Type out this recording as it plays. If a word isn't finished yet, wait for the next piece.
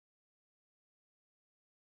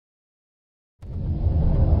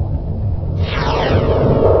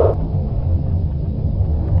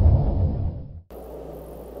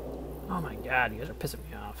God, you guys are pissing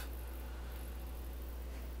me off.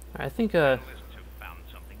 Alright, I think I'm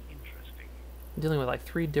dealing with like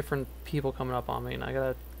 3 different people coming up on me, and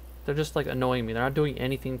they're just like annoying me. They're not doing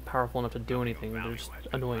anything powerful enough to do anything. They're just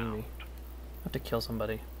annoying me. I have to kill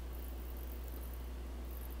somebody.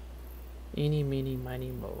 Eeny, meeny,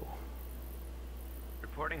 miny, mo.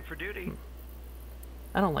 Reporting for duty.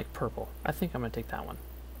 I don't like purple. I think I'm gonna take that one.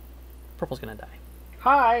 Purple's gonna die.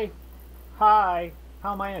 Hi! Hi!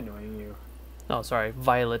 How am I annoying you? Oh, sorry.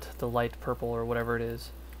 Violet, the light purple, or whatever it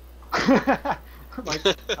is. I'm like,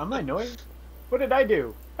 am I annoying? What did I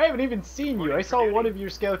do? I haven't even seen you. I saw one of your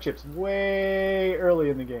scout chips way early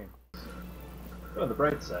in the game. On the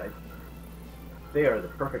bright side, they are the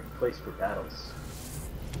perfect place for battles.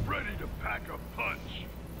 Ready to pack a punch.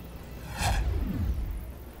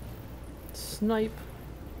 Snipe.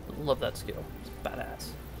 Love that skill. It's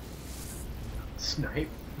badass. Snipe?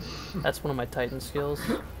 That's one of my Titan skills.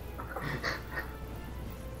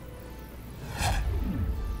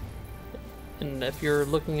 And if you're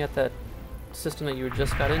looking at that system that you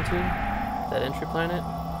just got into, that entry planet,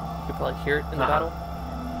 you could probably hear it in the battle.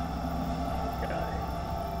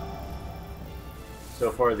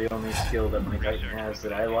 So far, the only skill that my Titan has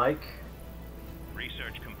that I like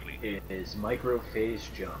Research complete. is micro phase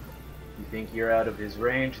jump. You think you're out of his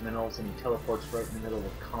range, and then all of a sudden he teleports right in the middle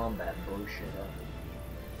of combat, blows shit up.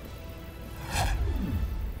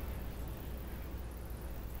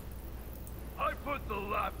 I put the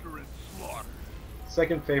laughter in slaughter.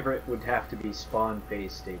 Second favorite would have to be spawn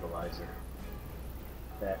phase stabilizer.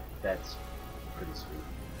 That's pretty sweet.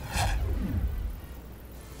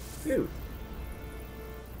 Dude.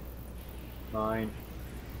 Mine.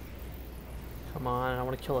 Come on, I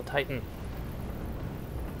want to kill a Titan.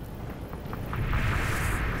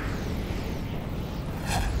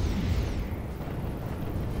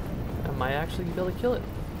 I might actually be able to kill it.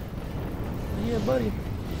 Yeah, buddy.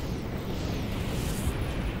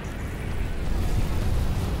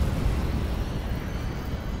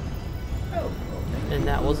 And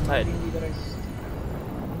that was a Titan.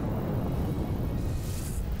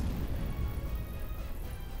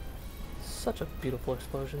 Such a beautiful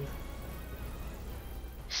explosion.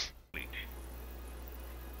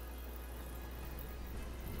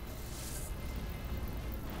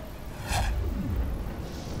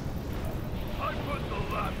 I put the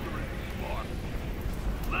laughter in slaughter.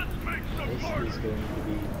 Let's make some This murder. is going to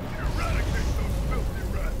be... Eradicate those filthy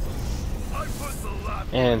rats. I put the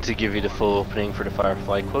laughter. And to give you the full opening for the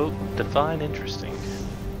Firefly quote, define interesting.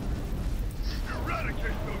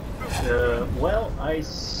 Eradicate those filthy well, I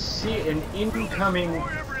see an incoming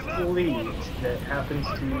fleet that happens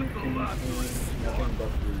to contain nothing but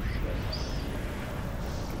blue ships.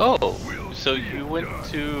 Oh, so you went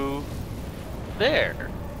to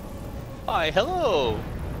there. Hi, hello.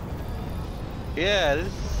 Yeah,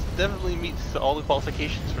 this definitely meets all the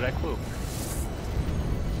qualifications for that quote.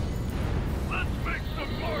 Let's make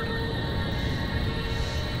some murder.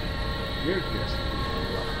 You're just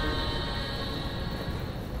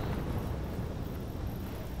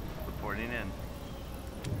Reporting in.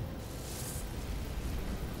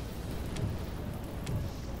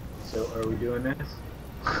 So, are we doing this?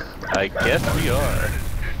 I guess we are.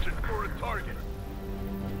 Engine for a target.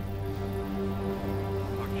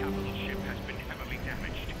 Our capital ship has been heavily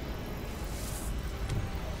damaged.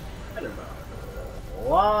 I don't know. A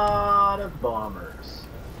lot of bombers.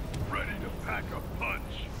 Ready to pack a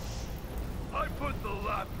punch. I put the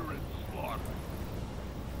laughter in slaughter.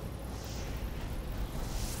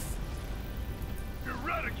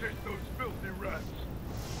 Eradicate those filthy rats.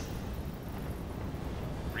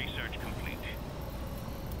 Research complete.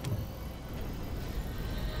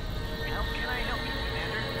 How can I help you,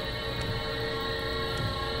 Commander?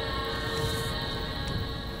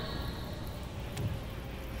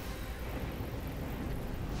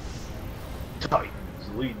 Titans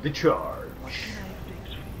lead the charge.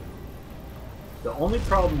 The only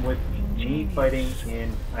problem with me fighting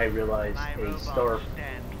in, I realized, a star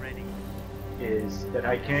is that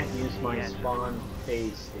I can't use my spawn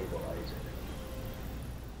phase stabilizer.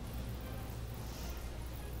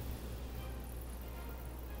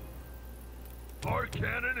 Our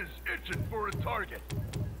cannon is itching for a target.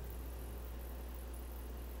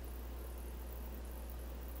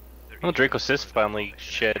 Well, DracoSys finally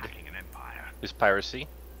shed Attacking an empire. his piracy.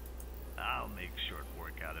 I'll make short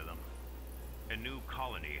work out of them. A new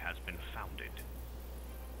colony has been founded.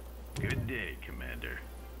 Good day, Commander.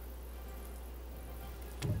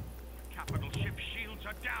 Capital ship shields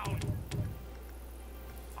are down.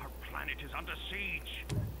 Our planet is under siege.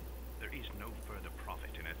 There is no further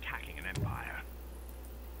profit in attacking an empire.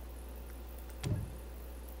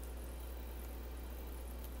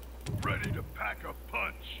 Ready to pack a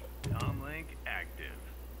punch. Comlink active.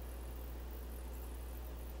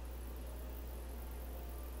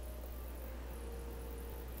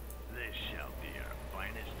 This shall be our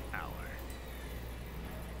finest hour.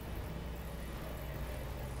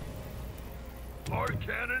 Our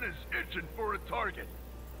cannon is itching for a target.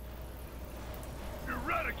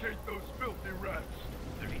 Eradicate those filthy rats.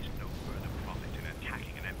 There is no further profit in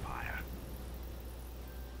attacking an empire.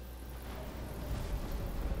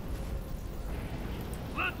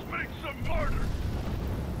 Let's make some martyrs.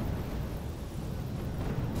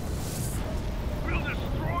 We'll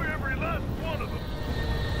destroy every last one of them.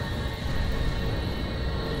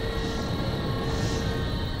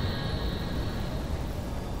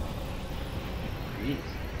 Jeez.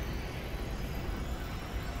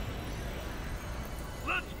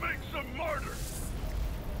 Let's make some martyrs.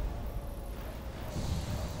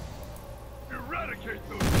 Eradicate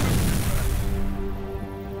those filthy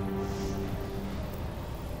rats.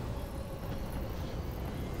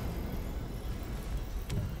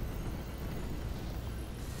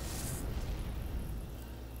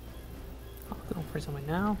 Oh, don't freeze on me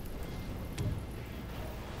now.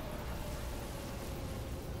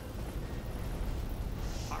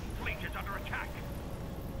 Our fleet is under attack.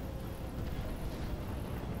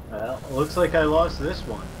 Well, looks like I lost this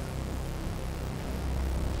one.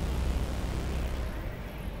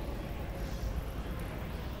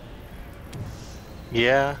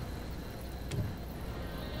 Yeah.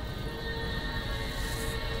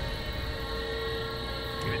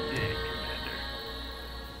 Good day, Commander.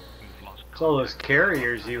 We've lost It's all those contact.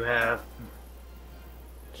 carriers you have.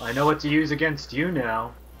 I know what to use against you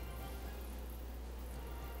now.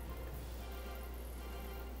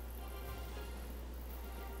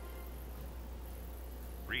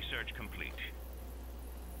 Research complete.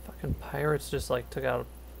 Fucking pirates just like took out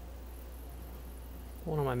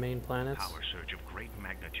one of my main planets. Power surge of great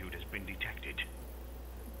magnitude has been detected.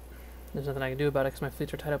 There's nothing I can do about it because my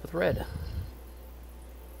fleets are tied up with red.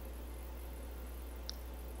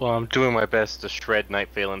 Well, I'm doing my best to shred Night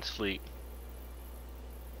Valen's fleet.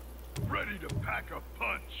 Ready to pack a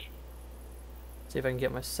punch. See if I can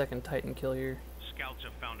get my second Titan kill here. Scouts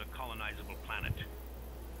have found a colonizable planet.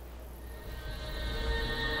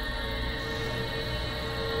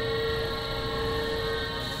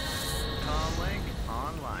 Comlink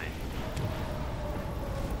online.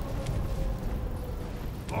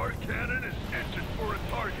 Our cannon is itching for a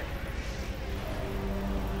target.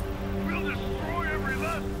 We'll destroy every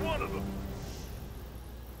last one of them.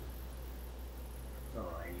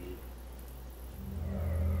 Alrighty.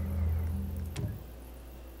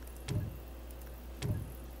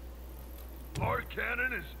 Our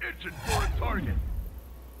cannon is itching for a target.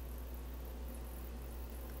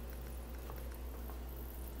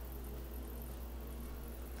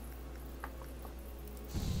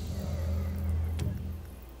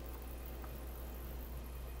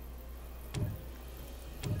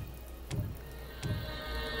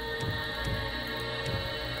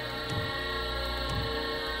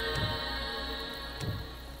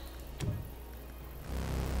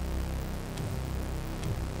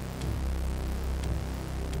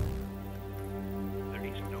 There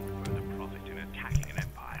is no further profit in attacking an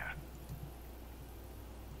empire.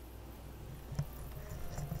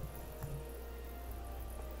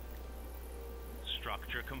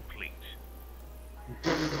 Structure complete.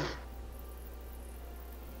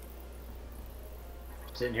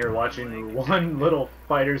 Sitting here watching one little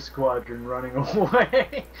fighter squadron running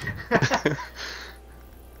away.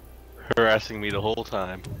 Harassing me the whole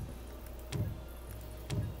time.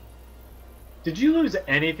 Did you lose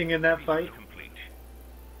anything in that fight? Research complete.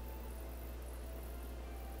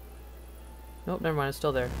 Nope, never mind, it's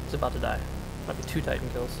still there. It's about to die. Might be 2 Titan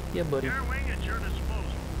kills. Yeah, buddy. Air wing at your disposal.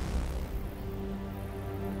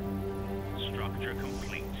 Structure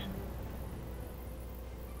complete.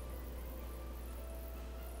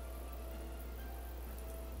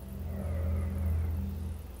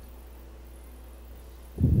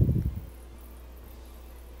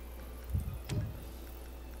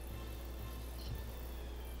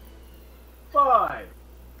 Five,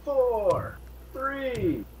 four,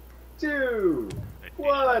 three, two,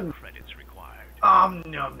 Additional one. credits required. Nom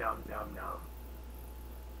nom nom nom.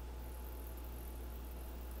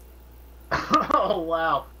 Oh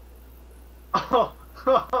wow.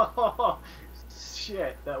 Oh,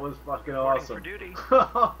 shit, that was fucking Reporting awesome. for duty.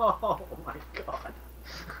 Oh my god.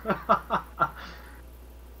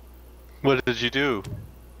 What did you do?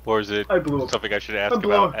 Or is it I blew up. something I should ask I'm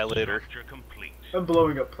blowing- about at later? Structure complete. I'm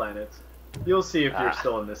blowing up planets. You'll see if you're Ah.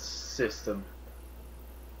 still in this system.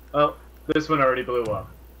 Oh, this one already blew up.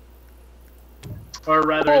 Or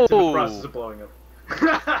rather, it's in the Oh. process of blowing up.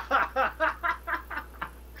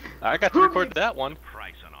 I got to record that one.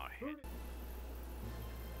 Price on our head.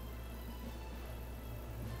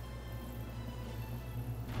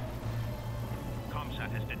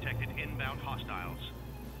 Comsat has detected inbound hostiles.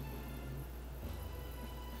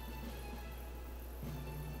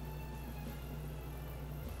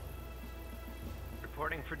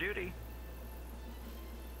 Reporting for duty.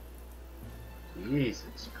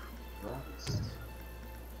 Jesus Christ.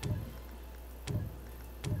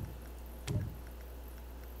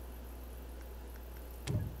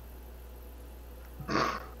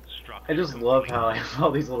 I just love how I have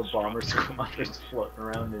all these little bomber squadrons floating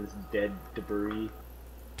around as dead debris.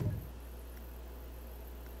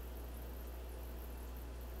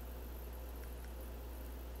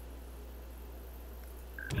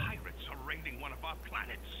 Pirates are raiding one of our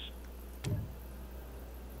planets.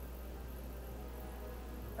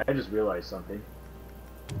 I just realized something.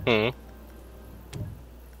 Hmm.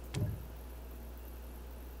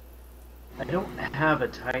 I don't have a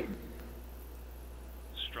Titan.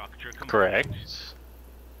 Structure complete. Correct.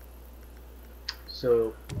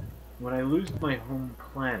 So, when I lose my home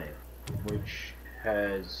planet, which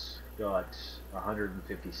has got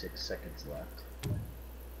 156 seconds left,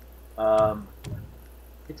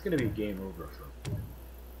 it's gonna be game over for me.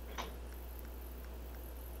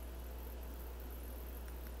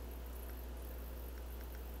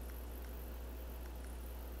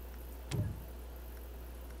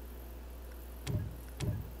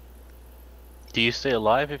 Do you stay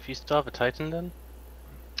alive if you still have a Titan then?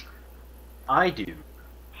 I do.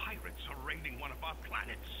 Pirates are raiding one of our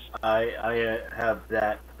planets. I have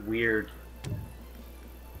that weird,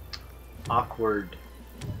 awkward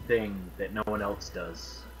thing that no one else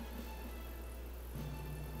does.